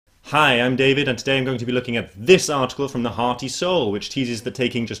Hi, I'm David, and today I'm going to be looking at this article from the Hearty Soul, which teases that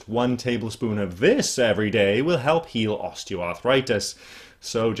taking just 1 tablespoon of this every day will help heal osteoarthritis.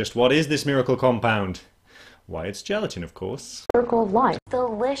 So just what is this miracle compound? Why, it's gelatin, of course. Circle life.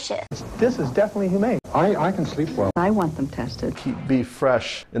 Delicious. This is definitely humane. I can sleep well. I want them tested. Keep beef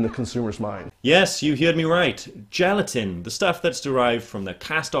fresh in the consumer's mind. Yes, you heard me right. Gelatin, the stuff that's derived from the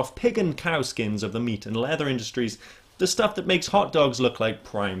cast-off pig and cow skins of the meat and leather industries, the stuff that makes hot dogs look like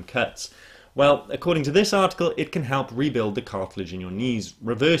prime cuts. Well, according to this article, it can help rebuild the cartilage in your knees,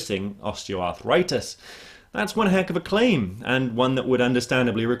 reversing osteoarthritis. That's one heck of a claim, and one that would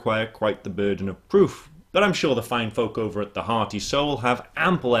understandably require quite the burden of proof. But I'm sure the fine folk over at the Hearty Soul have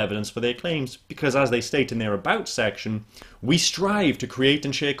ample evidence for their claims, because as they state in their About section, we strive to create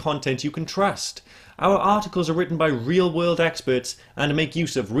and share content you can trust. Our articles are written by real-world experts and make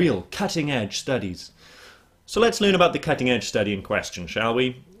use of real, cutting-edge studies. So let's learn about the cutting-edge study in question, shall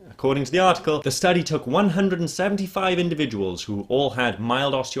we? According to the article, the study took 175 individuals who all had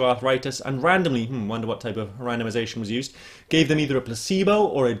mild osteoarthritis and randomly, wonder what type of randomization was used, gave them either a placebo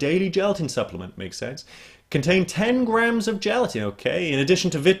or a daily gelatin supplement, makes sense, contained 10 grams of gelatin, okay, in addition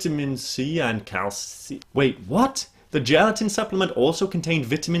to vitamin C and calcium. Wait, what? The gelatin supplement also contained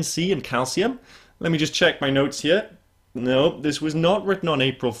vitamin C and calcium? Let me just check my notes here. No, this was not written on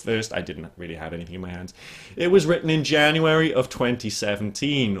April 1st. I didn't really have anything in my hands. It was written in January of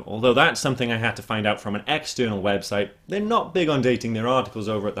 2017, although that's something I had to find out from an external website. They're not big on dating their articles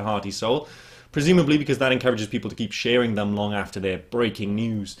over at the Hearty Soul, presumably because that encourages people to keep sharing them long after they're breaking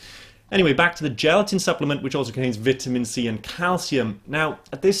news. Anyway, back to the gelatin supplement, which also contains vitamin C and calcium. Now,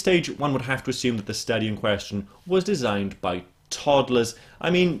 at this stage, one would have to assume that the study in question was designed by toddlers. I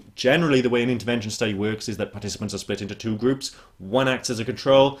mean, generally the way an intervention study works is that participants are split into 2 groups. One acts as a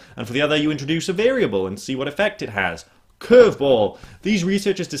control, and for the other you introduce a variable and see what effect it has. Curveball! These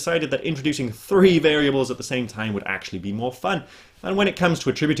researchers decided that introducing 3 variables at the same time would actually be more fun. And when it comes to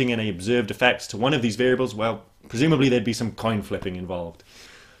attributing any observed effects to one of these variables, well, presumably there'd be some coin flipping involved.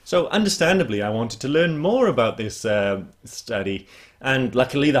 So understandably I wanted to learn more about this study, and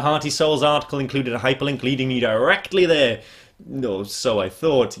luckily the Hearty Soul's article included a hyperlink leading me directly there. No, so I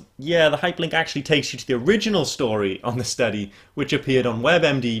thought. Yeah, the hyperlink actually takes you to the original story on the study, which appeared on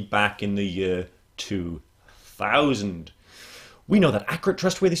WebMD back in the year 2000. We know that accurate,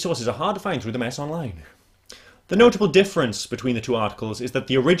 trustworthy sources are hard to find through the mess online. The notable difference between the 2 articles is that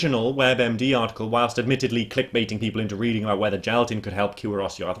the original WebMD article, whilst admittedly clickbaiting people into reading about whether gelatin could help cure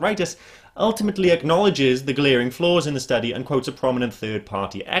osteoarthritis, ultimately acknowledges the glaring flaws in the study and quotes a prominent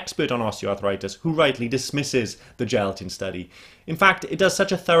third-party expert on osteoarthritis who rightly dismisses the gelatin study. In fact, it does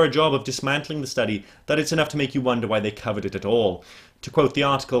such a thorough job of dismantling the study that it's enough to make you wonder why they covered it at all. To quote the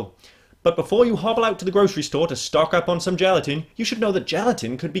article, "But before you hobble out to the grocery store to stock up on some gelatin, you should know that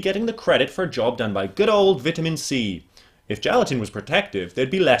gelatin could be getting the credit for a job done by good old vitamin C. If gelatin was protective,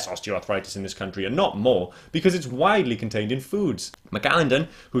 there'd be less osteoarthritis in this country and not more, because it's widely contained in foods." MacLeod,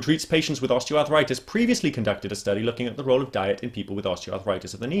 who treats patients with osteoarthritis, previously conducted a study looking at the role of diet in people with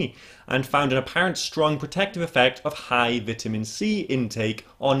osteoarthritis of the knee, and found an apparent strong protective effect of high vitamin C intake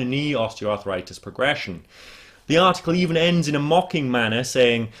on knee osteoarthritis progression. The article even ends in a mocking manner,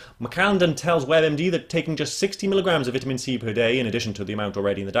 saying, MacLeod tells WebMD that taking just 60 milligrams of vitamin C per day, in addition to the amount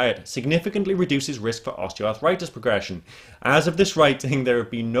already in the diet, significantly reduces risk for osteoarthritis progression. As of this writing, there have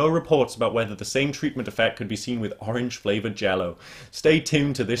been no reports about whether the same treatment effect could be seen with orange-flavoured Jell-O. Stay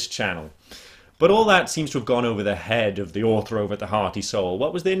tuned to this channel. But all that seems to have gone over the head of the author over at the Hearty Soul.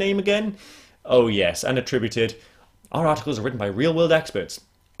 What was their name again? Oh yes, and attributed. Our articles are written by real-world experts.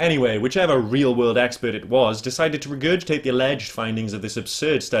 Anyway, whichever real-world expert it was decided to regurgitate the alleged findings of this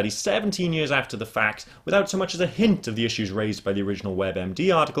absurd study 17 years after the fact without so much as a hint of the issues raised by the original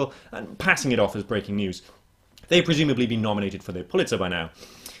WebMD article and passing it off as breaking news. They've presumably been nominated for their Pulitzer by now.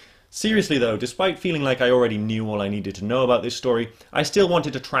 Seriously though, despite feeling like I already knew all I needed to know about this story, I still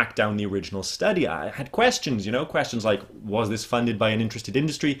wanted to track down the original study. I had questions, questions like, was this funded by an interested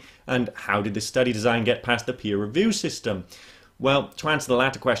industry? And how did this study design get past the peer review system? Well, to answer the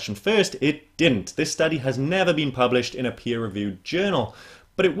latter question first, it didn't. This study has never been published in a peer-reviewed journal,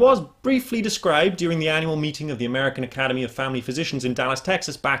 but it was briefly described during the annual meeting of the American Academy of Family Physicians in Dallas,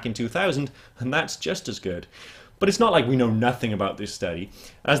 Texas back in 2000, and that's just as good. But it's not like we know nothing about this study.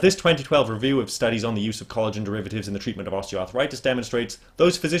 As this 2012 review of studies on the use of collagen derivatives in the treatment of osteoarthritis demonstrates,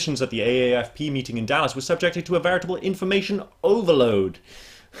 those physicians at the AAFP meeting in Dallas were subjected to a veritable information overload.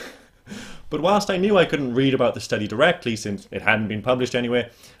 But whilst I knew I couldn't read about the study directly since it hadn't been published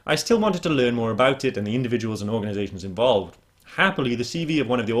anywhere, I still wanted to learn more about it and the individuals and organisations involved. Happily, the CV of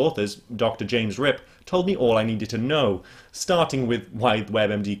one of the authors, Dr. James Rippe, told me all I needed to know, starting with why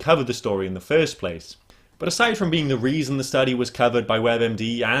WebMD covered the story in the first place. But aside from being the reason the study was covered by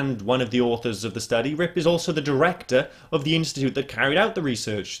WebMD and one of the authors of the study, Rippe is also the director of the institute that carried out the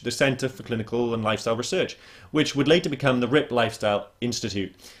research, the Centre for Clinical and Lifestyle Research, which would later become the Rippe Lifestyle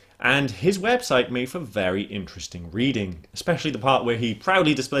Institute. And his website made for very interesting reading, especially the part where he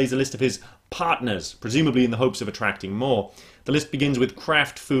proudly displays a list of his partners, presumably in the hopes of attracting more. The list begins with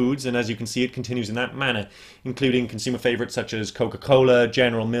Kraft Foods, and as you can see it continues in that manner, including consumer favourites such as Coca-Cola,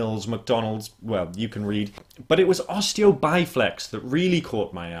 General Mills, McDonald's, well, you can read. But it was Osteobiflex that really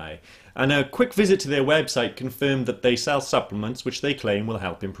caught my eye, and a quick visit to their website confirmed that they sell supplements which they claim will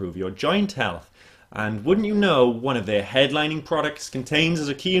help improve your joint health. And wouldn't you know, one of their headlining products contains as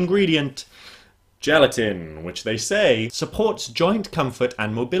a key ingredient gelatin, which they say supports joint comfort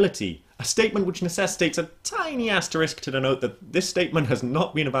and mobility. A statement which necessitates a tiny asterisk to denote that this statement has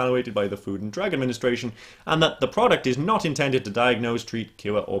not been evaluated by the Food and Drug Administration and that the product is not intended to diagnose, treat,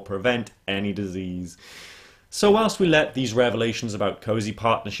 cure or prevent any disease. So whilst we let these revelations about cosy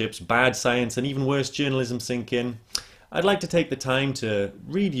partnerships, bad science and even worse journalism sink in, I'd like to take the time to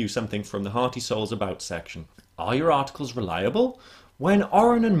read you something from the Hearty Souls About section. Are your articles reliable? When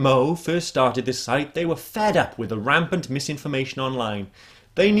Oren and Mo first started this site, they were fed up with the rampant misinformation online.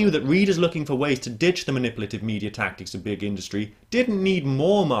 They knew that readers looking for ways to ditch the manipulative media tactics of big industry didn't need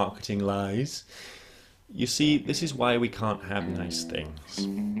more marketing lies. You see, this is why we can't have nice things.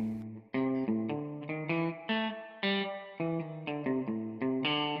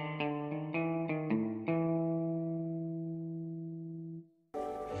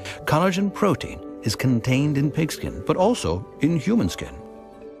 Collagen protein is contained in pigskin, but also in human skin.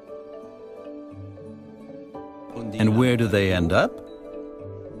 And where do they end up?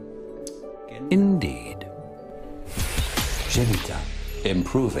 Indeed. Gelatin,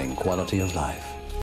 improving quality of life.